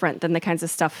be different than the kinds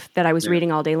of stuff that I was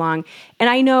reading all day long.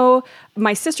 And I know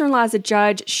my sister-in-law is a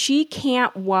judge. She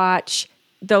can't watch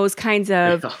those kinds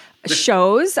of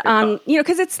shows on,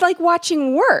 because it's like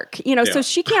watching work, so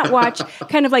she can't watch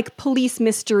kind of like police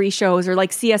mystery shows or like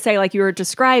CSA, like you were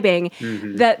describing,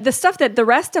 the stuff that the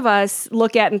rest of us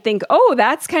look at and think, oh,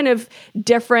 that's kind of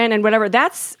different and whatever.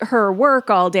 That's her work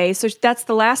all day. So that's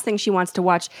the last thing she wants to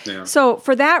watch. Yeah. So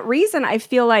for that reason, I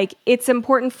feel like it's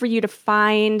important for you to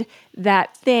find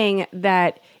that thing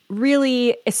that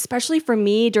really, especially for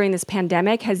me during this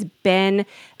pandemic, has been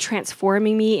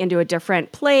transforming me into a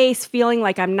different place, feeling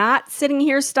like I'm not sitting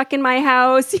here stuck in my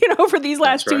house, for these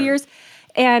last 2 years.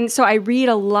 And so I read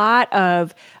a lot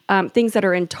of things that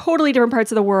are in totally different parts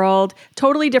of the world,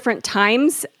 totally different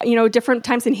times, different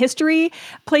times in history,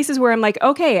 places where I'm like,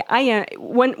 okay,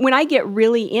 when I get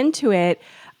really into it,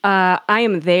 I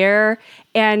am there.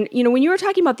 And, when you were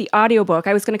talking about the audiobook,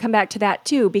 I was going to come back to that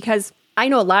too, because I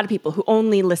know a lot of people who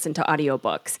only listen to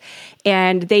audiobooks,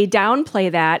 and they downplay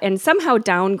that and somehow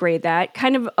downgrade that,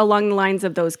 kind of along the lines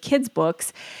of those kids'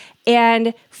 books.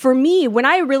 And for me, when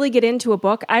I really get into a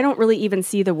book, I don't really even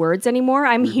see the words anymore.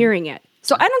 I'm hearing it.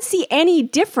 So I don't see any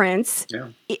difference. Yeah.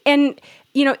 And,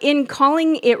 in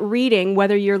calling it reading,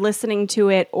 whether you're listening to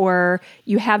it or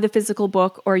you have the physical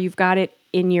book or you've got it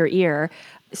in your ear.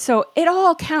 So it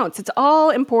all counts. It's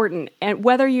all important. And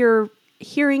whether you're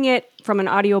hearing it from an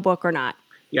audiobook or not.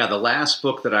 Yeah, the last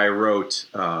book that I wrote,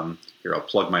 here, I'll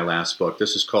plug my last book.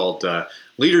 This is called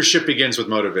Leadership Begins with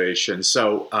Motivation.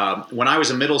 So when I was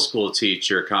a middle school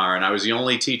teacher, Karen, I was the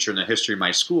only teacher in the history of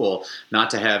my school not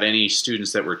to have any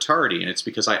students that were tardy. And it's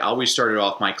because I always started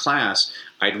off my class,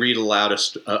 I'd read aloud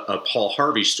a Paul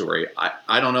Harvey story.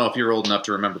 I don't know if you're old enough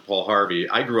to remember Paul Harvey.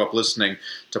 I grew up listening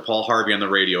to Paul Harvey on the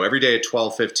radio. Every day at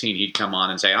 12:15, he'd come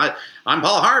on and say, I'm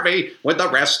Paul Harvey with the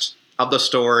rest of the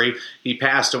story. He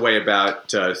passed away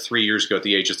about 3 years ago at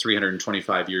the age of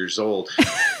 325 years old.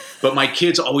 But my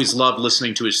kids always loved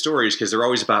listening to his stories because they're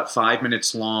always about 5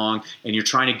 minutes long, and you're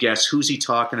trying to guess who's he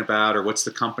talking about or what's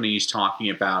the company he's talking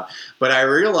about. But I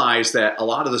realized that a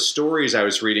lot of the stories I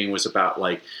was reading was about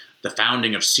like the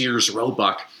founding of Sears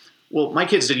Roebuck. Well, my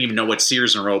kids didn't even know what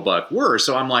Sears and Roebuck were,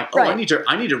 so I'm like, I need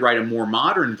to write a more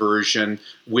modern version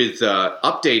with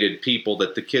updated people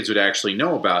that the kids would actually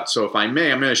know about. So if I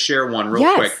may, I'm going to share one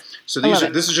real quick. So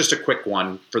this is just a quick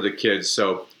one for the kids.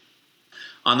 So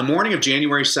on the morning of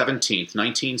January 17th,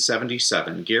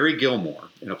 1977, Gary Gilmore,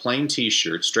 in a plain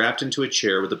T-shirt, strapped into a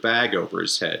chair with a bag over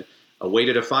his head,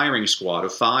 awaited a firing squad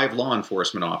of 5 law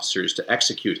enforcement officers to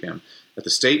execute him at the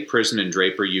state prison in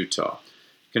Draper, Utah.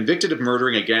 Convicted of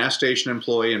murdering a gas station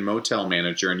employee and motel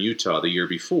manager in Utah the year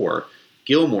before,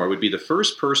 Gilmore would be the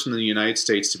first person in the United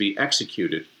States to be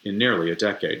executed in nearly a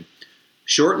decade.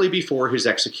 Shortly before his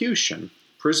execution,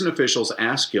 prison officials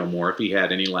asked Gilmore if he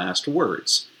had any last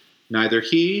words. Neither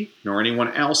he nor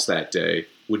anyone else that day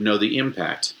would know the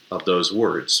impact of those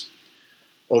words.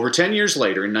 Over 10 years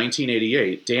later, in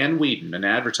 1988, Dan Whedon, an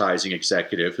advertising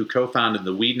executive who co-founded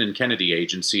the Whedon and Kennedy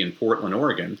Agency in Portland,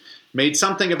 Oregon, made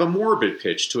something of a morbid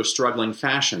pitch to a struggling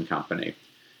fashion company.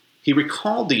 He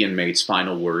recalled the inmate's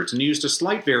final words and used a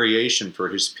slight variation for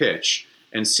his pitch,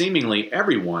 and seemingly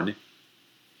everyone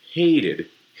hated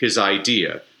his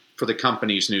idea for the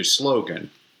company's new slogan.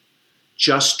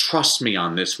 Just trust me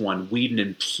on this one, Whedon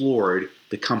implored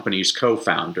the company's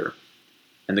co-founder.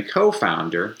 And the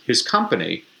co-founder, his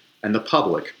company, and the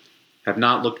public have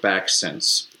not looked back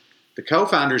since. The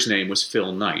co-founder's name was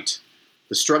Phil Knight.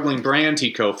 The struggling brand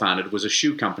he co-founded was a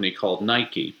shoe company called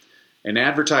Nike. And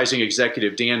advertising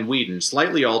executive Dan Whedon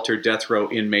slightly altered death row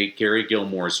inmate Gary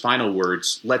Gilmore's final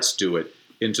words, "Let's do it,"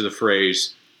 into the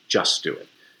phrase, "Just do it."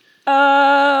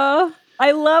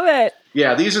 I love it.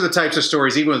 Yeah, these are the types of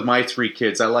stories, even with my 3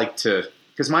 kids, I like to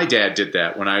because my dad did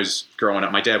that when I was growing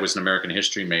up. My dad was an American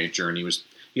history major, and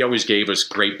he always gave us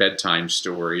great bedtime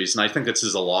stories, and I think this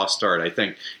is a lost art. I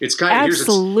think it's kind of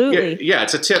absolutely.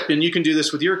 It's a tip, and you can do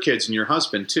this with your kids and your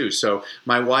husband too. So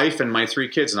my wife and my 3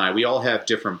 kids and I, we all have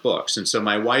different books, and so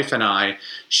my wife and I,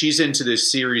 she's into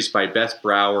this series by Beth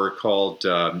Brower called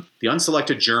The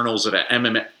Unselected Journals of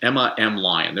Emma M.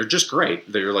 Lyon. They're just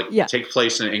great. They're take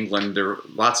place in England. They're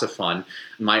lots of fun.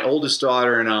 My oldest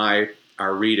daughter and I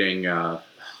are reading.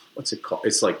 What's it called?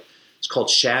 It's called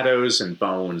Shadows and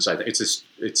Bones. I think it's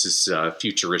this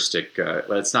futuristic.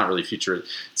 Well, it's not really futuristic.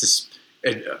 It's this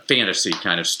fantasy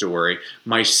kind of story.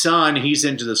 My son, he's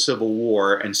into the Civil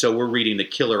War, and so we're reading The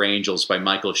Killer Angels by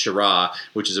Michael Schirra,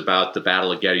 which is about the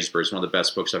Battle of Gettysburg. It's one of the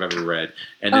best books I've ever read.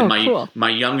 And then my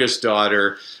youngest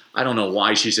daughter, I don't know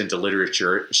why she's into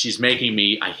literature. She's making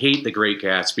me, I hate The Great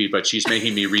Gatsby, but she's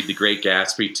making me read The Great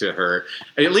Gatsby to her.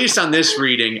 And at least on this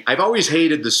reading, I've always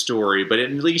hated the story, but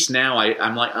at least now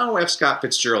I'm like, oh, F. Scott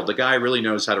Fitzgerald, the guy really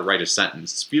knows how to write a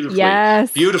sentence. It's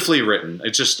beautifully written.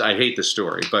 It's just, I hate the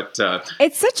story. But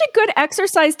it's such a good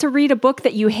exercise to read a book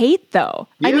that you hate, though.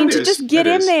 Yeah, I mean, to just get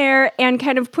in there and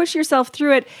kind of push yourself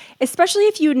through it, especially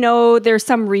if you know there's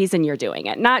some reason you're doing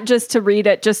it, not just to read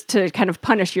it, just to kind of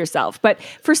punish yourself, but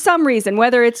for some reason,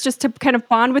 whether it's just to kind of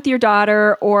bond with your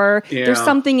daughter or there's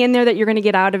something in there that you're going to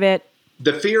get out of it.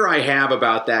 The fear I have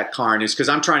about that, Karin, is because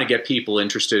I'm trying to get people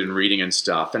interested in reading and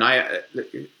stuff. And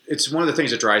it's one of the things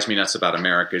that drives me nuts about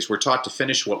America is we're taught to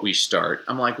finish what we start.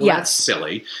 I'm like, well, that's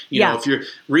silly. You know, if you're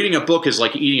reading a book is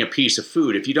like eating a piece of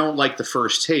food. If you don't like the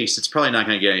first taste, it's probably not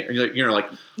going to get any, you're like,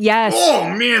 oh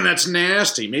man, that's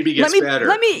nasty. Maybe it gets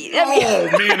better.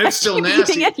 Oh man, it's still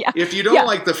nasty. If you don't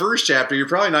like the first chapter, you're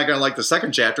probably not going to like the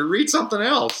second chapter. Read something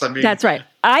else. I mean, that's right.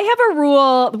 I have a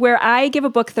rule where I give a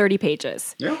book 30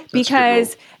 pages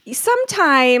because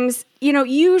sometimes,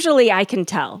 usually I can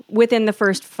tell within the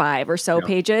first 5 or so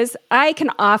pages. I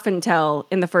can often tell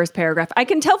in the first paragraph. I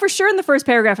can tell for sure in the first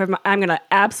paragraph I'm going to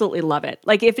absolutely love it.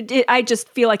 Like I just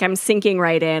feel like I'm sinking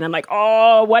right in. I'm like,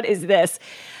 oh, what is this?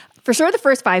 For sure the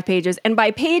first 5 pages. And by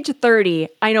page 30,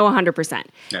 I know 100%.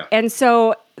 Yeah. And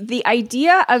so the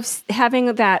idea of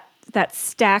having that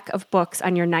stack of books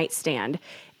on your nightstand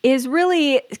is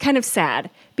really kind of sad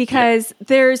because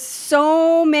there's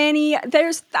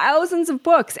thousands of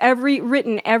books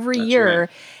written every year. Right.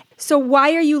 So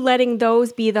why are you letting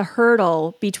those be the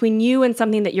hurdle between you and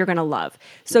something that you're going to love?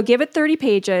 So give it 30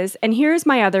 pages. And here's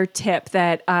my other tip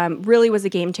that really was a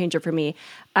game changer for me.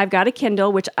 I've got a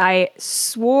Kindle, which I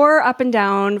swore up and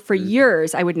down for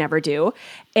years I would never do.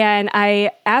 And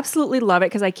I absolutely love it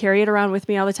because I carry it around with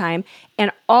me all the time.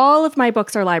 And all of my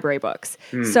books are library books.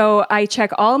 So I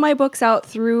check all of my books out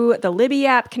through the Libby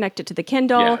app connected to the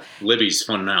Kindle. Yeah, Libby's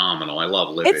phenomenal. I love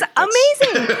Libby. It's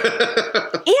amazing.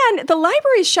 And the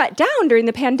library shut down during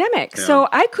the pandemic. Yeah. So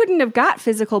I couldn't have got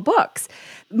physical books.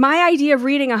 My idea of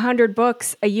reading 100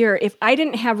 books a year, if I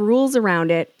didn't have rules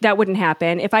around it, that wouldn't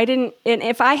happen. If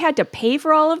I had to pay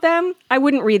for all of them, I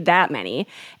wouldn't read that many.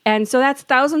 And so that's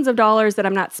thousands of dollars that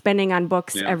I'm not spending on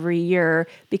books every year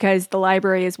because the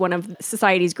library is one of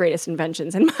society's greatest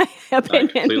inventions, in my opinion.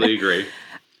 I completely agree.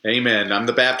 Amen. I'm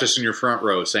the Baptist in your front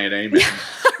row saying amen.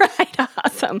 All right.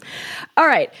 Awesome. All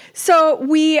right. So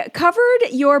we covered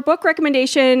your book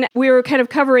recommendation. We were kind of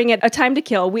covering it, A Time to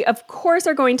Kill. We, of course,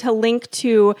 are going to link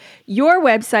to your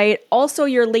website, also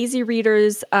your Lazy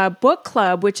Readers book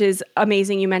club, which is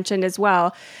amazing you mentioned as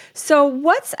well. So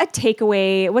what's one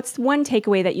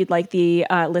takeaway that you'd like the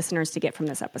listeners to get from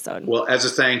this episode? Well, as a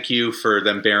thank you for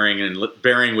them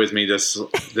bearing with me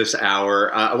this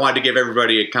hour, I wanted to give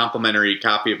everybody a complimentary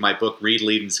copy of my book, Read,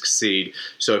 Lead, and Succeed.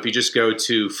 So if you just go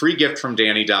to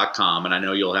freegiftfromdanny.com, and I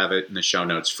know you'll have it in the show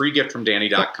notes,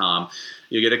 freegiftfromdanny.com,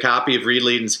 you get a copy of Read,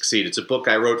 Lead, and Succeed. It's a book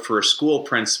I wrote for a school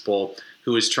principal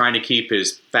who is trying to keep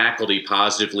his faculty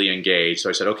positively engaged. So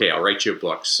I said, okay, I'll write you a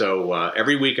book. So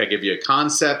every week I give you a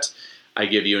concept, I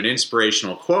give you an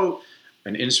inspirational quote,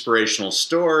 an inspirational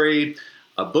story,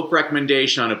 a book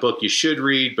recommendation on a book you should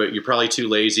read, but you're probably too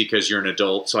lazy because you're an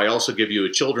adult. So I also give you a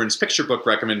children's picture book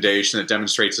recommendation that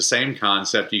demonstrates the same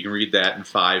concept. You can read that in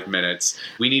 5 minutes.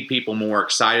 We need people more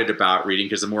excited about reading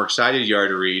because the more excited you are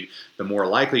to read, the more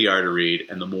likely you are to read,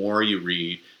 and the more you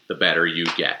read, the better you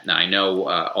get. Now, I know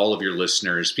all of your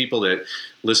listeners, people that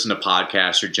listen to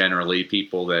podcasts are generally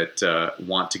people that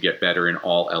want to get better in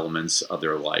all elements of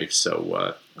their life.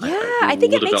 So I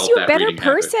think it makes you a better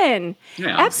person.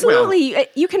 Yeah, absolutely. Well,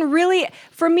 you can really,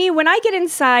 for me, when I get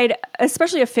inside,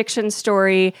 especially a fiction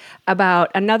story about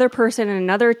another person in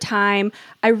another time,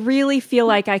 I really feel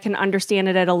like I can understand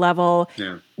it at a level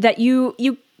that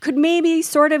you could maybe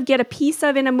sort of get a piece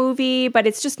of in a movie, but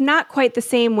it's just not quite the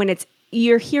same when it's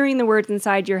you're hearing the words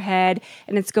inside your head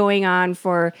and it's going on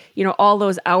for, all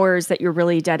those hours that you're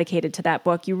really dedicated to that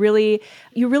book. You really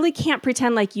can't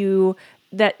pretend like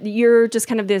that you're just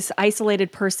kind of this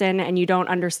isolated person and you don't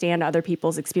understand other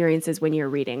people's experiences when you're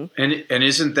reading. And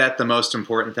isn't that the most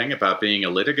important thing about being a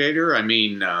litigator? I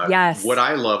mean, yes. What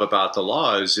I love about the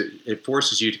law is it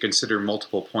forces you to consider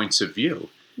multiple points of view.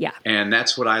 Yeah. And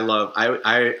that's what I love.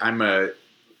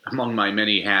 Among my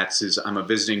many hats is I'm a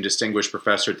visiting distinguished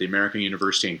professor at the American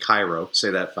University in Cairo.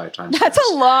 Say that 5 times. That's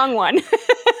a long one.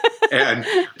 And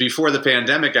before the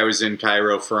pandemic, I was in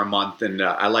Cairo for a month, and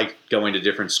I liked going to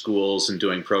different schools and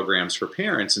doing programs for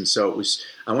parents. And so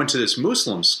I went to this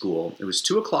Muslim school. It was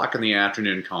 2:00 in the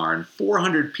afternoon, Karin.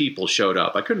 400 people showed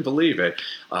up. I couldn't believe it.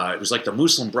 It was like the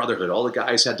Muslim Brotherhood. All the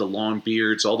guys had the long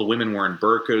beards. All the women were in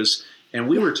burqas. And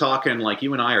we were talking like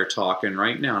you and I are talking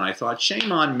right now. And I thought,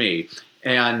 shame on me.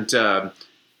 And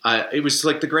it was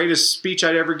like the greatest speech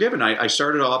I'd ever given. I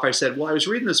started off, I said, well, I was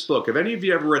reading this book. Have any of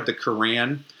you ever read the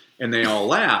Quran? And they all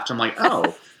laughed. I'm like,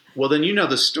 oh, well, then you know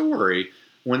the story.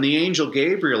 When the angel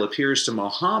Gabriel appears to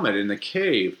Muhammad in the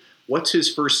cave, what's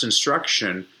his first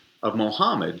instruction of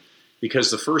Muhammad? Because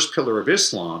the first pillar of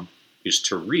Islam is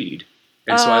to read.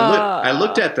 And so I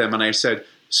looked at them and I said,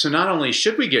 so not only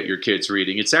should we get your kids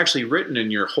reading, it's actually written in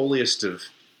your holiest of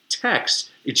texts.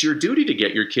 It's your duty to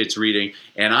get your kids reading.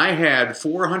 And I had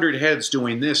 400 heads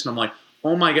doing this, and I'm like,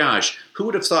 oh my gosh, who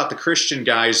would have thought the Christian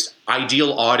guy's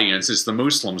ideal audience is the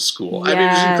Muslim school? Yes. I mean,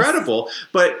 it was incredible.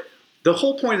 But the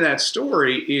whole point of that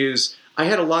story is I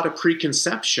had a lot of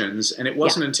preconceptions, and it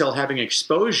wasn't until having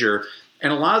exposure,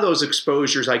 and a lot of those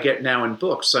exposures I get now in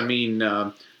books. I mean,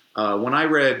 when I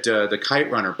read The Kite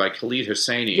Runner by Khalid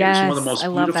Hosseini, yes, it was one of the most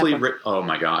beautifully written. Oh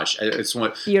my gosh, it's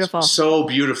beautiful. So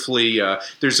beautifully.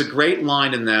 There's a great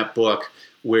line in that book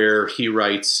where he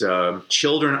writes,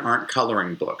 "Children aren't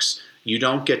coloring books. You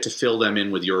don't get to fill them in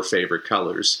with your favorite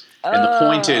colors." And the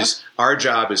point is, our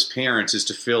job as parents is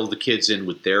to fill the kids in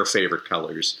with their favorite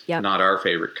colors, not our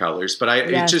favorite colors. But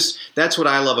that's what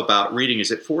I love about reading, is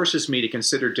it forces me to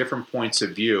consider different points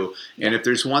of view. And if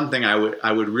there's one thing I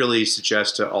would really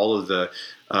suggest to all of the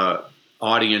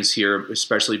audience here,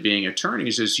 especially being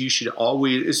attorneys, is you should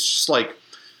always, it's just like,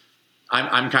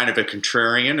 I'm kind of a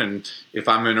contrarian, and if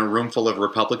I'm in a room full of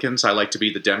Republicans, I like to be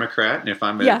the Democrat, and if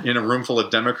I'm in a room full of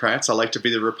Democrats, I like to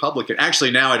be the Republican.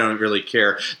 Actually, now I don't really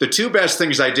care. The 2 best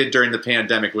things I did during the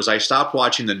pandemic was I stopped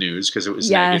watching the news because it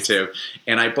was negative,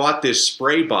 and I bought this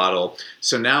spray bottle.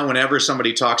 So now whenever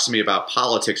somebody talks to me about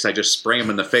politics, I just spray them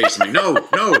in the face. I'm like,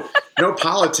 no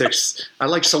politics. I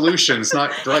like solutions,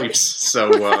 not gripes. So,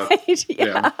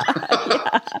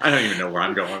 I don't even know where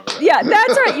I'm going with that. Yeah,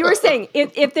 that's right. You were saying,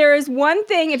 if there is one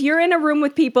thing, if you're in a room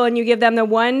with people and you give them the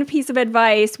one piece of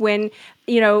advice when,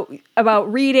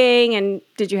 about reading, and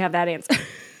did you have that answer?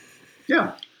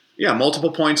 Yeah,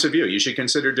 multiple points of view. You should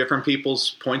consider different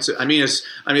people's points. I mean,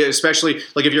 especially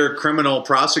like if you're a criminal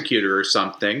prosecutor or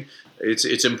something,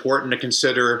 it's important to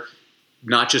consider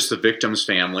not just the victims'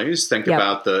 families. Think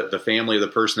about the family of the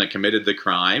person that committed the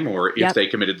crime, or if they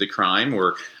committed the crime.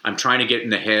 Or I'm trying to get in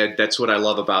the head. That's what I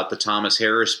love about the Thomas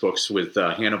Harris books with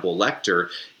Hannibal Lecter.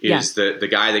 Is the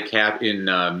guy that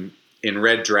in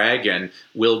Red Dragon,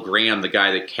 Will Graham, the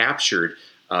guy that captured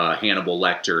Hannibal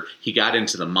Lecter, he got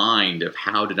into the mind of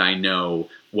how did I know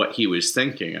what he was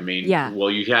thinking. I mean,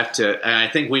 well, you have to. And I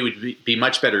think we would be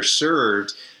much better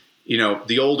served.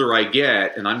 The older I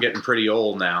get, and I'm getting pretty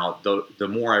old now, the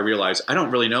more I realize I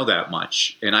don't really know that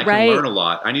much, and I can learn a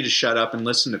lot. I need to shut up and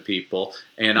listen to people,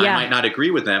 and I might not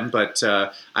agree with them, but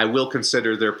I will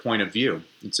consider their point of view.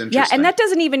 It's interesting. Yeah, and that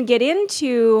doesn't even get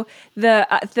into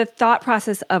the thought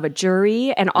process of a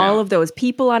jury and all of those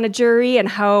people on a jury, and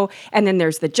then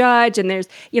there's the judge, and there's,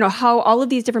 how all of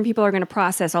these different people are going to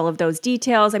process all of those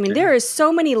details. I mean, there is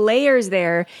so many layers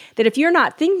there that if you're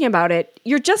not thinking about it,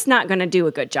 you're just not going to do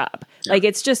a good job. Yeah. Like,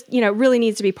 it's just, really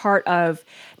needs to be part of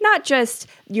not just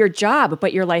your job,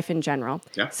 but your life in general.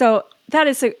 Yeah. So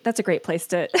that's a great place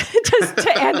to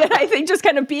end it. I think just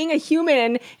kind of being a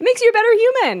human, it makes you a better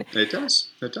human. It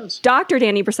does. Dr.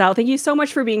 Danny Brassell, thank you so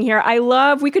much for being here.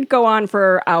 We could go on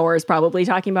for hours probably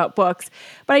talking about books,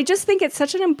 but I just think it's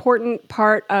such an important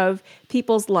part of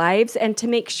people's lives, and to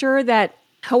make sure that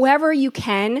however you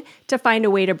can to find a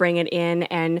way to bring it in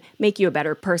and make you a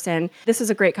better person. This is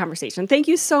a great conversation. Thank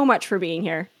you so much for being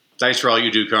here. Thanks for all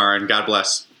you do, Karin. God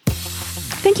bless.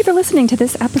 Thank you for listening to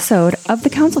this episode of the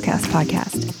CounselCast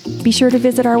podcast. Be sure to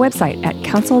visit our website at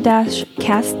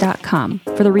counsel-cast.com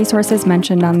for the resources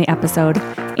mentioned on the episode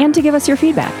and to give us your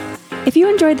feedback. If you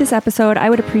enjoyed this episode,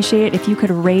 I would appreciate if you could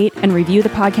rate and review the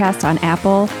podcast on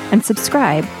Apple and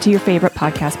subscribe to your favorite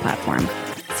podcast platform.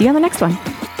 See you on the next one.